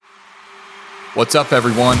What's up,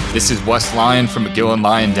 everyone? This is Wes Lyon from Lyon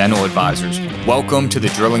Lyon Dental Advisors. Welcome to the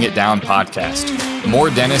Drilling It Down podcast. More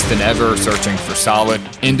dentists than ever are searching for solid,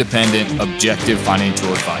 independent, objective financial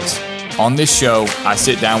advice. On this show, I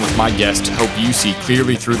sit down with my guests to help you see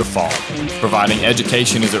clearly through the fog, providing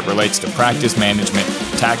education as it relates to practice management,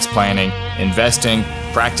 tax planning, investing,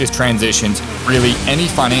 practice transitions, really any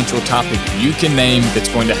financial topic you can name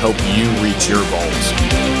that's going to help you reach your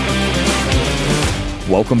goals.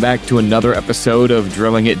 Welcome back to another episode of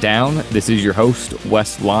Drilling It Down. This is your host,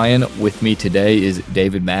 Wes Lyon. With me today is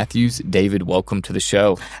David Matthews. David, welcome to the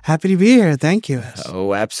show. Happy to be here. Thank you.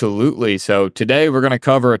 Oh, absolutely. So today we're going to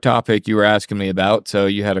cover a topic you were asking me about. So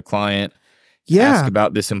you had a client ask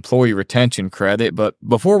about this employee retention credit. But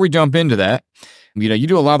before we jump into that, you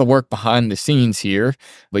do a lot of work behind the scenes here,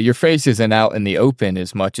 but your face isn't out in the open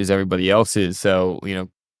as much as everybody else is. So,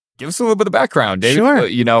 give us a little bit of background, David.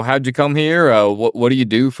 Sure. How'd you come here? What do you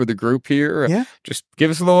do for the group here? Yeah. Just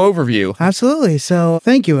give us a little overview. Absolutely. So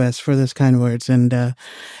thank you, Wes, for those kind words. And,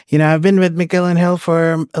 I've been with McGill & Hill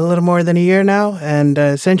for a little more than a year now. And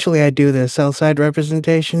essentially, I do the sell-side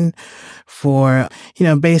representation for,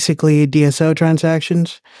 basically DSO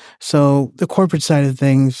transactions. So the corporate side of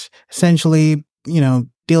things, essentially,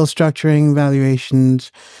 deal structuring, valuations,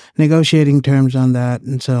 negotiating terms on that,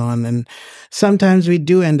 and so on. And sometimes we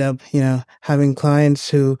do end up, having clients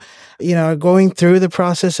who, are going through the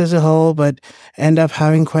process as a whole, but end up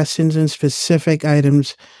having questions in specific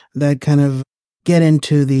items that kind of get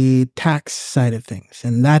into the tax side of things.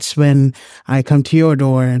 And that's when I come to your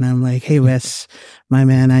door and I'm like, hey, Wes, my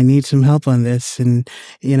man, I need some help on this. And,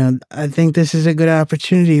 I think this is a good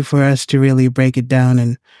opportunity for us to really break it down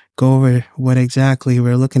and go over what exactly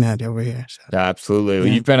we're looking at over here. So, absolutely. Well,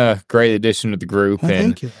 you've been a great addition to the group. Well, and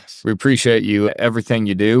thank you, Wes. We appreciate everything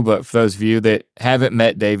you do. But for those of you that haven't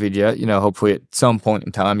met David yet, hopefully at some point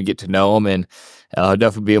in time you get to know him and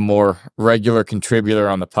definitely be a more regular contributor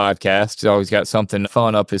on the podcast. He's always got something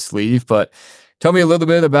fun up his sleeve. But tell me a little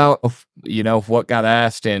bit about, what got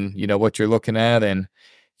asked and, what you're looking at. And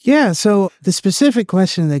yeah, so the specific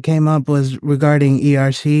question that came up was regarding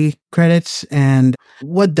ERC credits and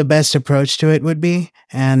what the best approach to it would be.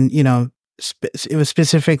 And, it was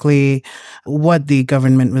specifically what the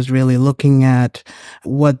government was really looking at,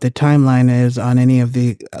 what the timeline is on any of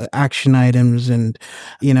the action items, and,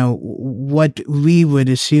 what we would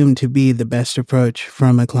assume to be the best approach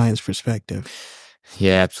from a client's perspective.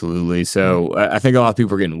 Yeah, absolutely. So I think a lot of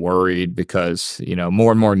people are getting worried because,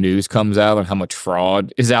 more and more news comes out on how much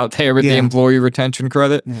fraud is out there with the employee retention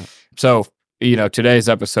credit. Yeah. So, today's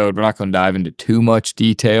episode, we're not going to dive into too much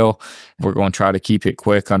detail. We're going to try to keep it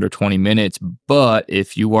quick, under 20 minutes. But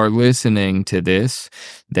if you are listening to this,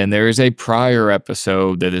 then there is a prior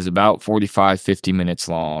episode that is about 45, 50 minutes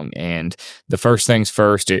long. And the first things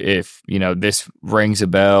first, if, this rings a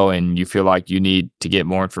bell and you feel like you need to get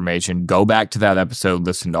more information, go back to that episode,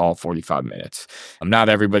 listen to all 45 minutes. Not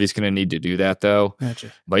everybody's going to need to do that, though.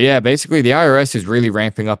 Gotcha. But yeah, basically the IRS is really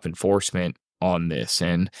ramping up enforcement on this.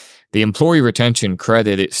 And the employee retention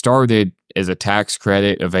credit, it started as a tax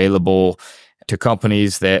credit available to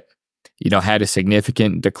companies that, had a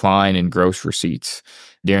significant decline in gross receipts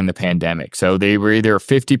during the pandemic. So they were either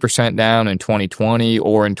 50% down in 2020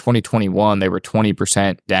 or in 2021, they were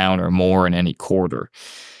 20% down or more in any quarter.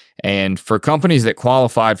 And for companies that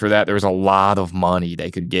qualified for that, there was a lot of money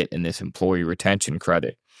they could get in this employee retention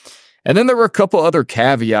credit. And then there were a couple other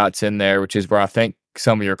caveats in there, which is where I think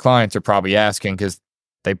some of your clients are probably asking, because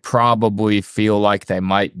they probably feel like they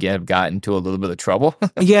might have gotten into a little bit of trouble.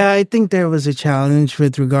 Yeah, I think there was a challenge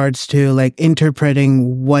with regards to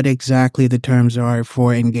interpreting what exactly the terms are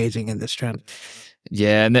for engaging in this trend.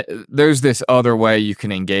 Yeah, and there's this other way you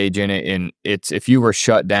can engage in it, and it's if you were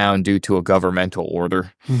shut down due to a governmental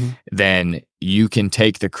order, then you can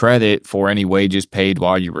take the credit for any wages paid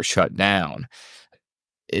while you were shut down.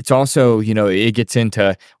 It's also, it gets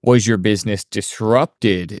into, was your business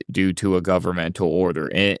disrupted due to a governmental order?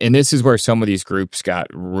 And this is where some of these groups got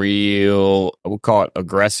real, we'll call it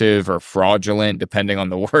aggressive or fraudulent, depending on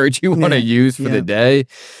the word you want to use for the day.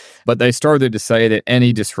 But they started to say that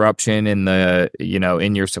any disruption in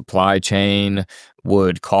in your supply chain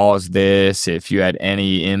would cause this if you had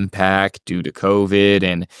any impact due to COVID.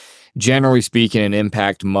 And generally speaking, an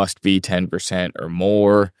impact must be 10% or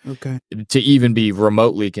more to even be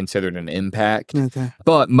remotely considered an impact. Okay.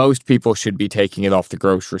 But most people should be taking it off the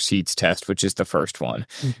gross receipts test, which is the first one.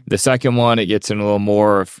 The second one, it gets in a little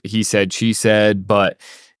more of he said, she said, but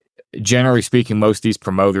generally speaking, most of these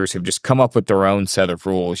promoters have just come up with their own set of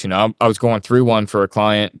rules. I was going through one for a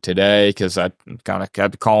client today because I kind of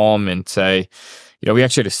had to call them and say, we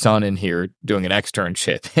actually had a son in here doing an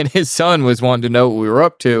externship, and his son was wanting to know what we were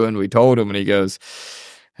up to, and we told him, and he goes,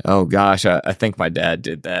 "Oh gosh, I think my dad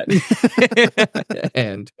did that."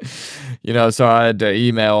 And, so I had to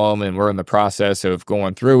email him, and we're in the process of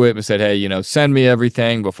going through it, and said, "Hey, send me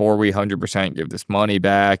everything before we 100% give this money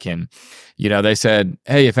back." And, they said,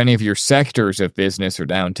 "Hey, if any of your sectors of business are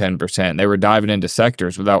down 10%, they were diving into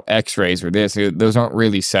sectors without x-rays or this. Those aren't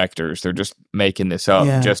really sectors. They're just making this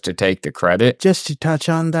up just to take the credit." Just to touch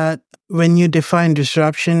on that, when you define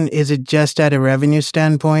disruption, is it just at a revenue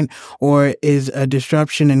standpoint, or is a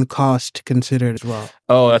disruption in cost considered as well?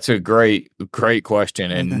 Oh, that's a great question.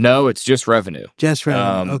 And no, it's just revenue. Just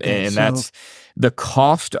revenue. Okay. And that's the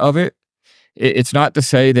cost of it. It's not to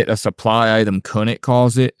say that a supply item couldn't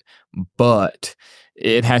cause it, but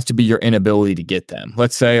it has to be your inability to get them.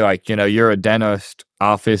 Let's say you're a dentist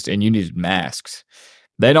office and you needed masks.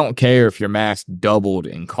 They don't care if your mask doubled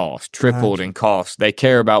in cost, tripled in cost. They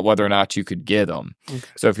care about whether or not you could get them. Okay.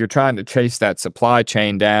 So if you're trying to chase that supply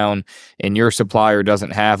chain down and your supplier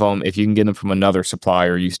doesn't have them, if you can get them from another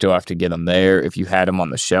supplier, you still have to get them there. If you had them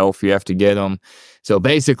on the shelf, you have to get them. So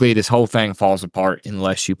basically, this whole thing falls apart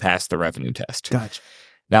unless you pass the revenue test. Gotcha.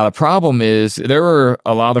 Now, the problem is there were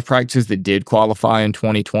a lot of practices that did qualify in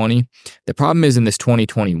 2020. The problem is in this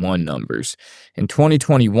 2021 numbers. In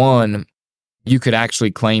 2021, you could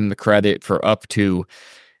actually claim the credit for up to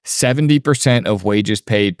 70% of wages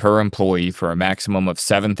paid per employee for a maximum of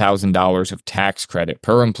 $7,000 of tax credit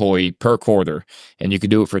per employee per quarter, and you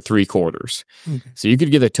could do it for 3 quarters. Okay. So you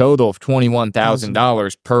could get a total of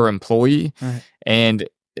 $21,000 per employee, and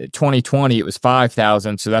 2020 it was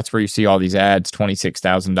 $5,000, so that's where you see all these ads,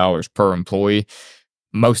 $26,000 per employee.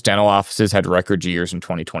 Most dental offices had record years in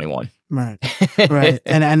 2021. Right.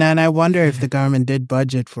 And I wonder if the government did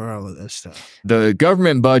budget for all of this stuff. The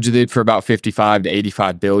government budgeted for about 55 to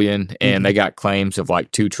 85 billion, and they got claims of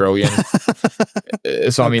like 2 trillion.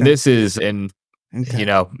 So, I mean, this is, and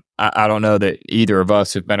I don't know that either of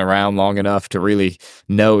us have been around long enough to really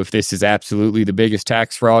know if this is absolutely the biggest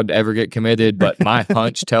tax fraud to ever get committed, but my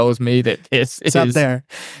hunch tells me that it's up there.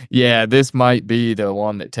 Yeah, this might be the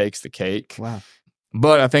one that takes the cake. Wow.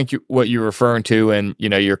 But I think what you're referring to and,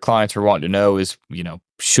 your clients are wanting to know is,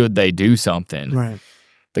 should they do something? Right.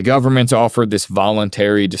 The government's offered this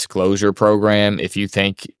voluntary disclosure program if you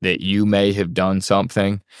think that you may have done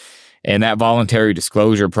something. And that voluntary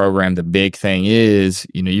disclosure program, the big thing is,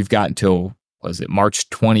 you've got until, March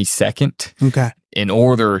 22nd in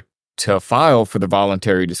order to file for the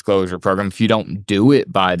voluntary disclosure program. If you don't do it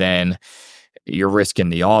by then, you're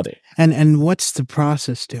risking the audit. And what's the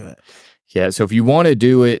process to it? Yeah, so if you want to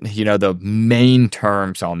do it, the main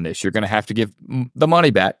terms on this, you're going to have to give the money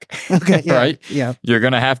back. Okay, yeah, right? Yeah. You're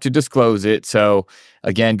going to have to disclose it. So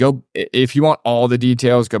again, if you want all the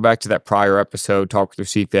details, go back to that prior episode, talk with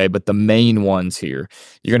your CPA. But the main ones here,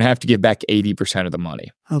 you're going to have to give back 80% of the money.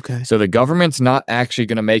 Okay. So the government's not actually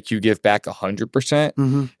going to make you give back 100%.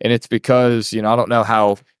 And it's because, I don't know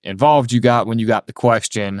how involved you got when you got the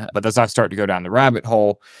question, but as I start to go down the rabbit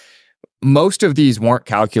hole, most of these weren't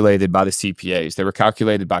calculated by the CPAs. They were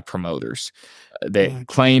calculated by promoters. They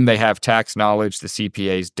claim they have tax knowledge. The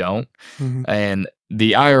CPAs don't. And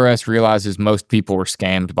the IRS realizes most people were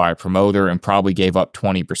scammed by a promoter and probably gave up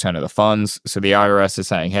 20% of the funds. So the IRS is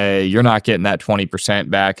saying, hey, you're not getting that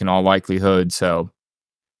 20% back in all likelihood, so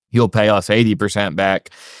you'll pay us 80%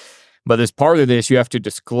 back. But as part of this, you have to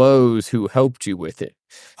disclose who helped you with it.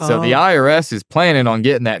 So the IRS is planning on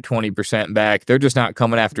getting that 20% back. They're just not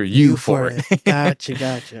coming after you for it.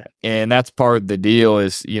 Gotcha. And that's part of the deal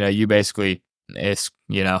is, you basically, it's,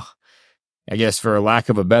 I guess for lack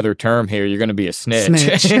of a better term here, you're going to be a snitch.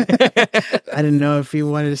 I didn't know if you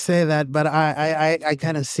wanted to say that, but I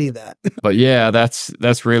kind of see that. But yeah,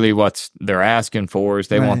 that's really what they're asking for is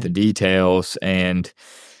they want the details. And,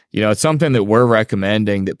 it's something that we're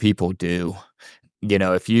recommending that people do.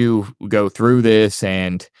 If you go through this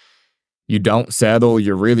and you don't settle,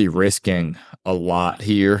 you're really risking a lot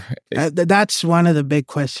here. That's one of the big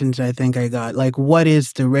questions I think I got. Like, what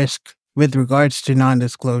is the risk with regards to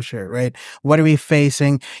non-disclosure, right? What are we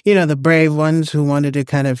facing? The brave ones who wanted to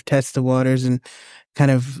kind of test the waters and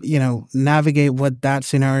kind of, navigate what that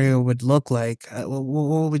scenario would look like.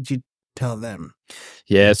 What would you tell them?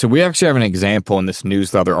 Yeah, so we actually have an example in this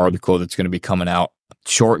newsletter article that's going to be coming out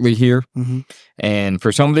shortly here. And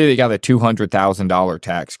for somebody that got a $200,000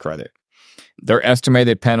 tax credit, their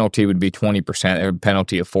estimated penalty would be 20%, a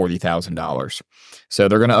penalty of $40,000. So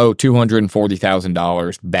they're going to owe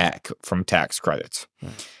 $240,000 back from tax credits.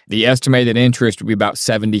 The estimated interest would be about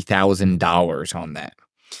 $70,000 on that.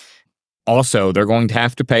 Also, they're going to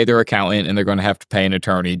have to pay their accountant and they're going to have to pay an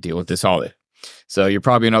attorney to deal with this audit. So you're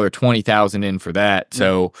probably another $20,000 in for that.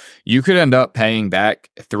 So you could end up paying back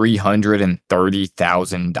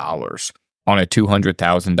 $330,000 on a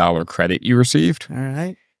 $200,000 credit you received. All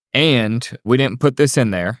right. And we didn't put this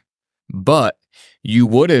in there, but you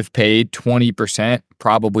would have paid 20%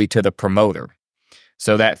 probably to the promoter.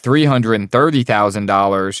 So that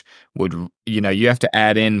 $330,000 would, you have to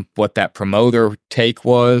add in what that promoter take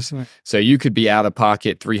was. Right. So you could be out of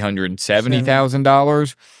pocket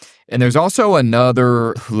 $370,000. And there's also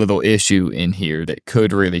another little issue in here that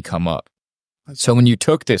could really come up. So when you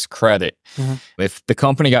took this credit, if the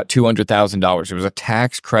company got $200,000, it was a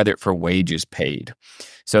tax credit for wages paid.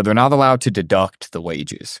 So they're not allowed to deduct the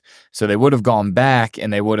wages. So they would have gone back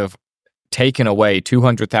and they would have taken away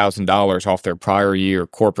 $200,000 off their prior year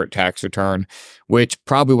corporate tax return, which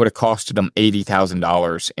probably would have costed them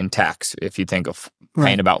 $80,000 in tax if you think of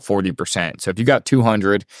paying about 40%. So if you got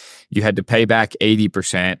 $200,000, you had to pay back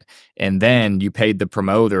 80%, and then you paid the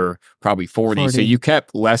promoter probably 40. So you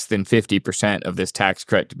kept less than 50% of this tax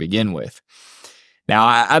credit to begin with. Now,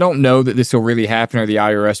 I don't know that this will really happen or the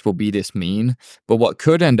IRS will be this mean, but what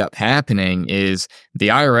could end up happening is the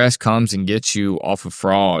IRS comes and gets you off of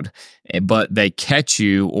fraud, but they catch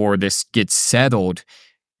you or this gets settled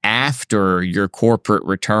after your corporate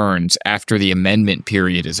returns, after the amendment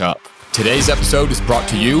period is up. Today's episode is brought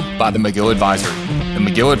to you by the McGill Advisory. The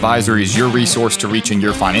McGill Advisory is your resource to reaching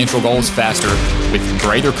your financial goals faster with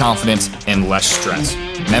greater confidence and less stress.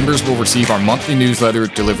 Members will receive our monthly newsletter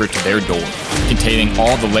delivered to their door, containing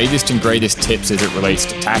all the latest and greatest tips as it relates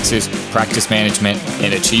to taxes, practice management,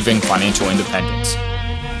 and achieving financial independence.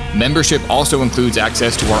 Membership also includes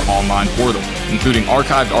access to our online portal, including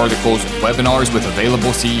archived articles, webinars with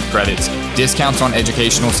available CE credits, discounts on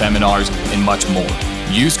educational seminars, and much more.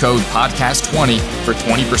 Use code PODCAST20 for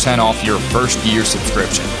 20% off your first year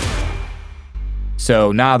subscription.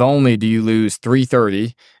 So not only do you lose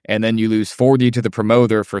 $330,000 and then you lose $40,000 to the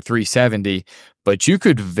promoter for $370,000, but you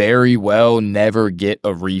could very well never get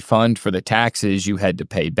a refund for the taxes you had to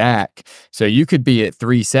pay back. So you could be at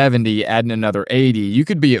 $370,000, adding another $80,000. You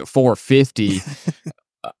could be at $450,000.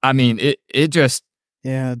 I mean, it just...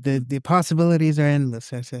 Yeah, the possibilities are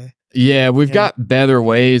endless, I say. Yeah, we've got better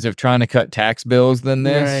ways of trying to cut tax bills than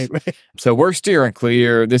this. Right. So we're steering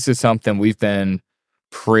clear. This is something we've been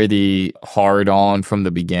pretty hard on from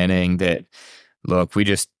the beginning that, look, we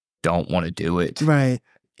just don't want to do it. Right.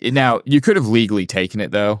 Now, you could have legally taken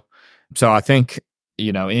it, though. So I think,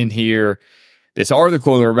 in here, this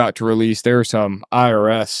article they're about to release, there's some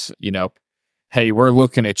IRS, hey, we're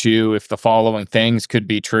looking at you if the following things could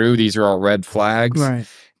be true. These are all red flags. Right.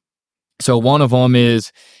 So one of them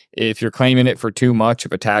is if you're claiming it for too much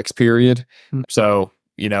of a tax period. So,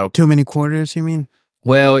 too many quarters, you mean?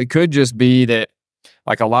 Well, it could just be that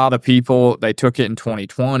like a lot of people, they took it in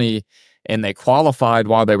 2020 and they qualified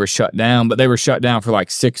while they were shut down, but they were shut down for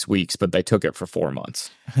like 6 weeks, but they took it for 4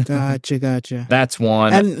 months. Gotcha. That's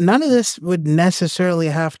one. And none of this would necessarily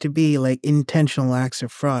have to be like intentional acts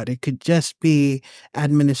of fraud. It could just be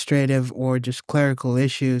administrative or just clerical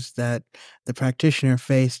issues that the practitioner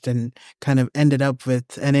faced and kind of ended up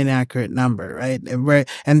with an inaccurate number, right?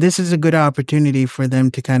 And this is a good opportunity for them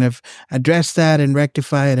to kind of address that and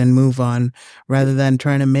rectify it and move on rather than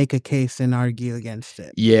trying to make a case and argue against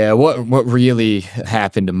it. Yeah, what really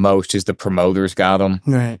happened most is the promoters got them.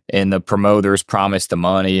 Right. And the promoters promised the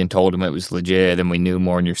money and told them it was legit and we knew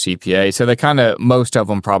more in your CPA. So they most of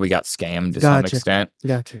them probably got scammed to some extent.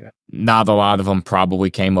 Gotcha. Not a lot of them probably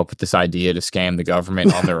came up with this idea to scam the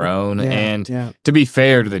government on their own. To be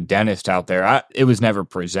fair to the dentist out there, it was never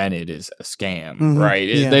presented as a scam, right?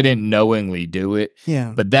 They didn't knowingly do it.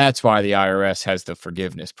 Yeah. But that's why the IRS has the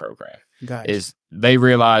forgiveness program. Gotcha. Is they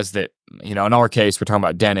realized that, in our case, we're talking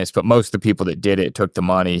about dentists, but most of the people that did it, took the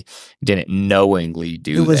money, didn't knowingly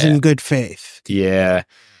do that. It was in good faith. Yeah.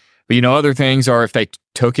 But, other things are if they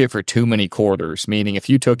took it for too many quarters, meaning if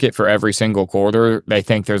you took it for every single quarter, they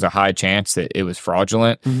think there's a high chance that it was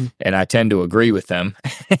fraudulent. And I tend to agree with them.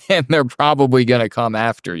 And they're probably going to come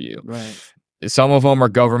after you. Right. Some of them are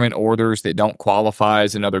government orders that don't qualify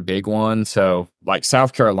as another big one. So like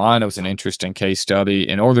South Carolina was an interesting case study.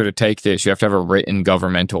 In order to take this, you have to have a written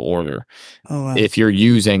governmental order. Oh, wow. If you're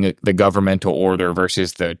using the governmental order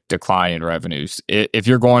versus the decline in revenues. If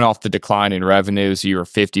you're going off the decline in revenues, you were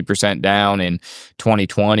 50% down in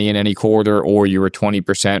 2020 in any quarter, or you were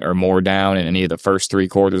 20% or more down in any of the first 3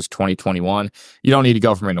 quarters of 2021, you don't need a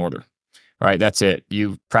government order. Right, that's it.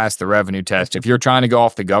 You pass the revenue test. If you're trying to go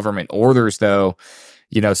off the government orders, though,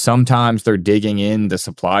 sometimes they're digging in the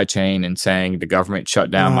supply chain and saying the government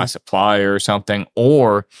shut down my supplier or something.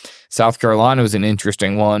 Or South Carolina was an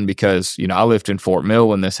interesting one because, I lived in Fort Mill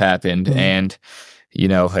when this happened. And,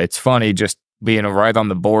 it's funny just being right on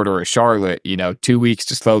the border of Charlotte, 2 weeks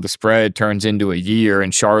to slow the spread turns into a year,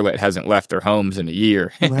 and Charlotte hasn't left their homes in a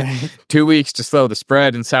year. Right. 2 weeks to slow the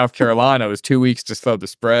spread in South Carolina was 2 weeks to slow the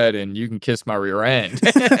spread, and you can kiss my rear end.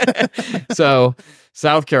 So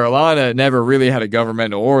South Carolina never really had a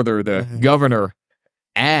governmental order. The governor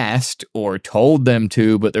asked or told them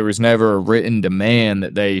to, but there was never a written demand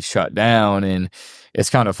that they shut down. And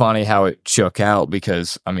it's kind of funny how it shook out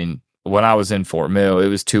because, when I was in Fort Mill, it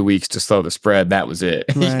was 2 weeks to slow the spread. That was it.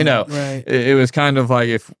 Right. It was kind of like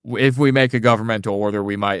if we make a governmental order,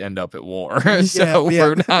 we might end up at war. So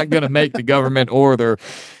we're not going to make the government order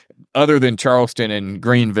other than Charleston and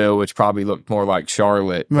Greenville, which probably looked more like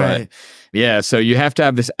Charlotte. Right. But so you have to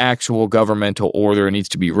have this actual governmental order. It needs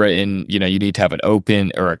to be written. You need to have an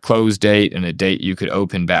open or a close date and a date you could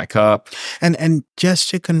open back up. And just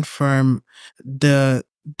to confirm, the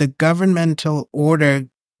governmental order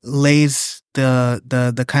lays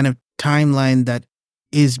the kind of timeline that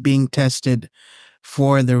is being tested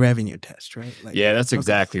for the revenue test, right? That's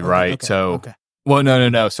exactly right. Well,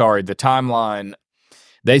 no. Sorry. The timeline,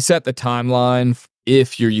 they set the timeline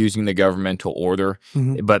if you're using the governmental order,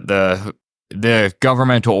 but the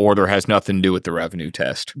governmental order has nothing to do with the revenue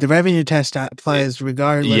test. The revenue test applies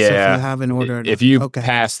regardless if you have an order. If you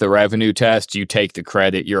pass the revenue test, you take the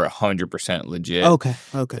credit, you're 100% legit. Okay.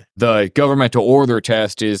 The governmental order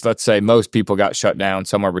test is, let's say most people got shut down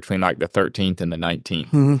somewhere between like the 13th and the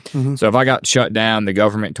 19th. So if I got shut down, the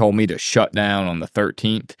government told me to shut down on the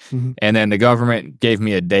 13th, and then the government gave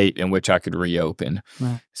me a date in which I could reopen.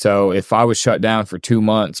 Right. So if I was shut down for 2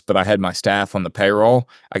 months, but I had my staff on the payroll,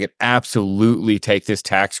 I could absolutely take this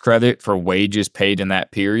tax credit for wages paid in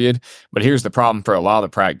that period. But here's the problem for a lot of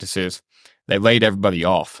practices. They laid everybody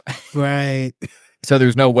off. Right. So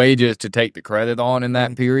there's no wages to take the credit on in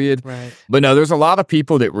that period. Right. But no, there's a lot of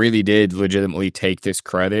people that really did legitimately take this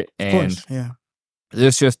credit. And of course,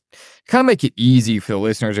 this just kind of make it easy for the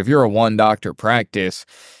listeners. If you're a one doctor practice,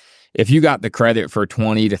 if you got the credit for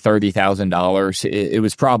 $20,000 to $30,000, it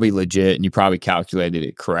was probably legit, and you probably calculated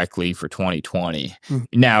it correctly for 2020.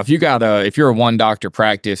 Now, if you're a one doctor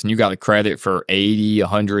practice and you got a credit for $80,000,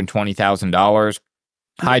 $120,000,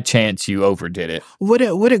 high chance you overdid it. Would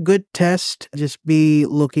a good test just be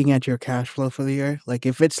looking at your cash flow for the year? Like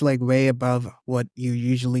if it's like way above what you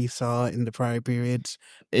usually saw in the prior periods?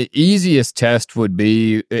 Easiest test would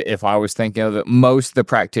be, if I was thinking of it, most of the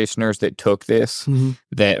practitioners that took this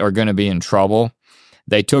that are going to be in trouble,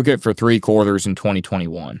 they took it for 3 quarters in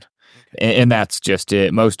 2021. And that's just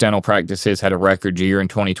it. Most dental practices had a record year in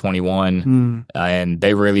 2021, and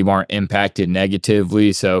they really weren't impacted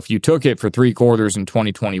negatively. So if you took it for 3 quarters in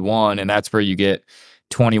 2021, and that's where you get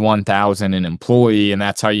 21,000 an employee, and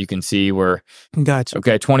that's how you can see where, gotcha.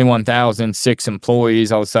 Okay, 21,000, 6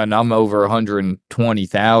 employees, all of a sudden I'm over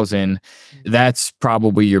 120,000. That's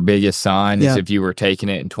probably your biggest sign is if you were taking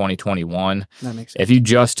it in 2021. That makes sense. If you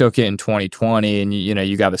just took it in 2020 and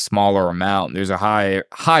you got a smaller amount, there's a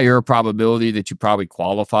higher probability that you probably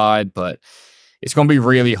qualified, but it's going to be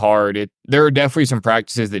really hard. There are definitely some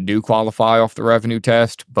practices that do qualify off the revenue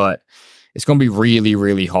test, but it's going to be really,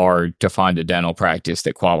 really hard to find a dental practice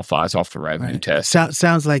that qualifies off the revenue test.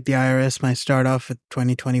 Sounds like the IRS might start off at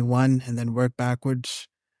 2021 and then work backwards.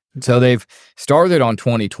 So they've started on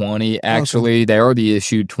 2020. Actually, they already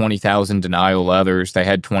issued 20,000 denial letters. They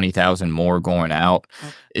had 20,000 more going out.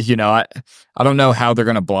 I don't know how they're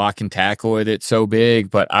going to block and tackle it. It's so big,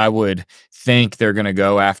 but I would think they're going to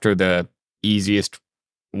go after the easiest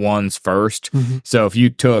ones first. So if you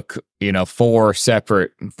took 4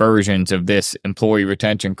 separate versions of this employee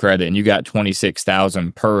retention credit and you got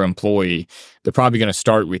 26,000 per employee, they're probably going to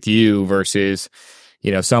start with you versus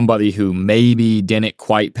somebody who maybe didn't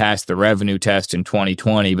quite pass the revenue test in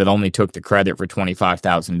 2020 but only took the credit for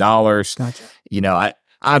 $25,000. Gotcha.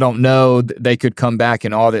 I don't know. They could come back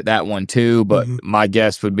and audit that one too, but my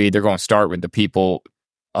guess would be they're going to start with the people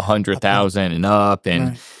 100,000 and up,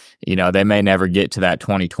 and they may never get to that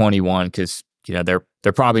 2021 because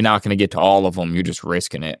they're probably not going to get to all of them. You're just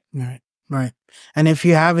risking it. Right. And if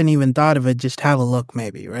you haven't even thought of it, just have a look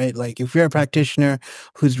maybe, right? Like if you're a practitioner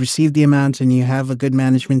who's received the amounts and you have a good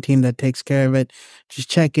management team that takes care of it, just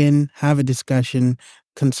check in, have a discussion,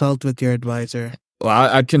 consult with your advisor. Well,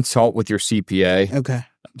 I'd consult with your CPA. Okay.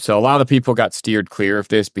 So a lot of people got steered clear of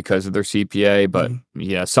this because of their CPA, but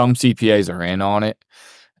some CPAs are in on it.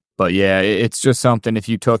 But it's just something, if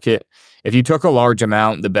you took it, if you took a large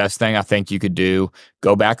amount, the best thing I think you could do,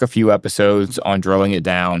 go back a few episodes on drilling it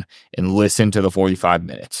down and listen to the 45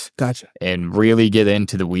 minutes. Gotcha. And really get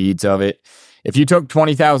into the weeds of it. If you took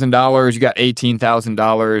 $20,000, you got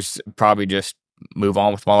 $18,000, probably just move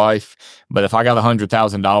on with my life. But if I got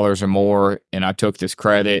 $100,000 or more and I took this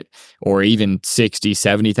credit, or even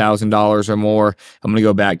 $60,000, $70,000 or more, I'm going to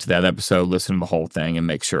go back to that episode, listen to the whole thing, and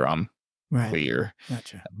make sure I'm clear.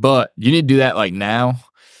 Gotcha. But you need to do that like now,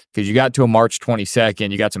 because you got to a March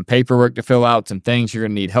 22nd. You got some paperwork to fill out, some things you're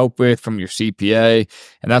going to need help with from your CPA.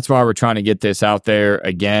 And that's why we're trying to get this out there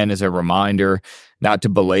again as a reminder, not to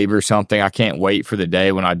belabor something. I can't wait for the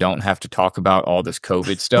day when I don't have to talk about all this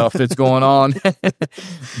COVID stuff that's going on.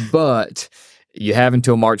 But you have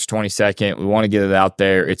until March 22nd. We want to get it out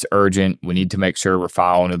there. It's urgent. We need to make sure we're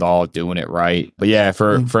following it all, doing it right. But yeah,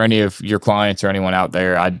 for any of your clients or anyone out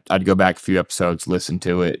there, I'd go back a few episodes, listen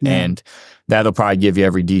to it, and that'll probably give you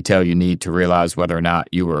every detail you need to realize whether or not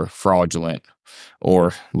you were fraudulent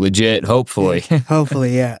or legit, hopefully.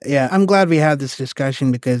 Hopefully, yeah. Yeah. I'm glad we had this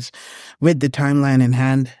discussion, because with the timeline in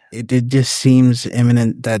hand, it just seems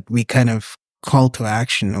imminent that we kind of call to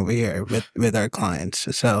action over here with our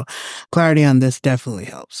clients. So clarity on this definitely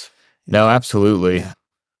helps. No, absolutely. Yeah.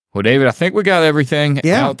 Well, David, I think we got everything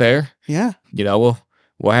out there. Yeah.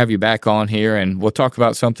 We'll have you back on here, and we'll talk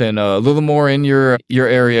about something a little more in your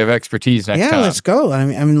area of expertise next time. Yeah, let's go.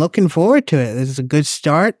 I'm looking forward to it. This is a good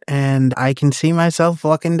start, and I can see myself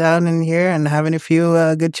walking down in here and having a few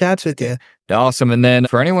good chats with you. Awesome. And then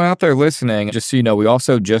for anyone out there listening, just so you know, we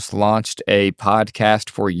also just launched a podcast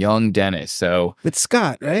for young dentists. So with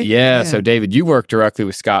Scott, right? Yeah. So David, you work directly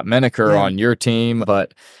with Scott Menaker on your team,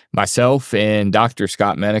 but myself and Dr.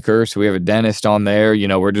 Scott Menaker. So we have a dentist on there.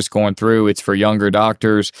 We're just going through. It's for younger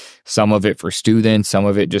doctors, some of it for students, some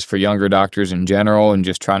of it just for younger doctors in general, and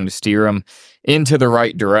just trying to steer them into the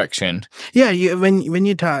right direction. Yeah. When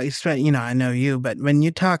you talk, I know you, but when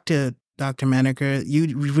you talk to Dr. Menaker,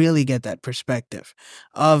 you really get that perspective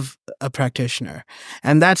of a practitioner.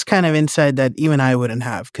 And that's kind of insight that even I wouldn't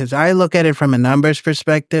have, because I look at it from a numbers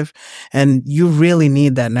perspective, and you really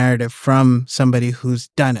need that narrative from somebody who's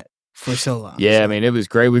done it for so long. Yeah, I mean, it was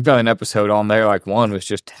great. We've got an episode on there, like one was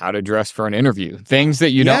just how to dress for an interview. Things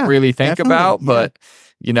that you don't really think about, but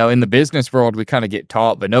in the business world, we kind of get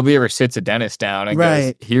taught, but nobody ever sits a dentist down and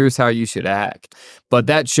goes, here's how you should act. But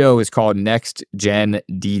that show is called Next Gen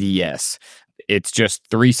DDS. It's just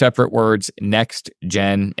 3 separate words, Next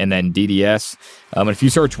Gen and then DDS. And if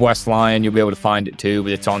you search Wes Lyon, you'll be able to find it too.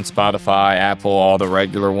 But it's on Spotify, Apple, all the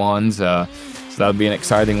regular ones. So that'll be an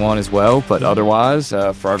exciting one as well. But otherwise,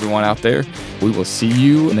 for everyone out there, we will see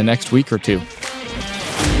you in the next week or two.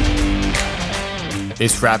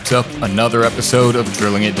 This wraps up another episode of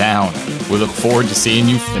Drilling It Down. We look forward to seeing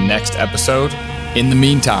you for the next episode. In the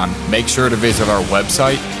meantime, make sure to visit our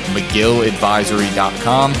website,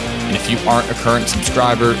 McGillAdvisory.com. And if you aren't a current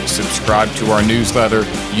subscriber, subscribe to our newsletter.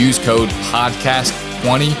 Use code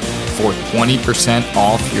PODCAST20 for 20%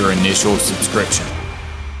 off your initial subscription.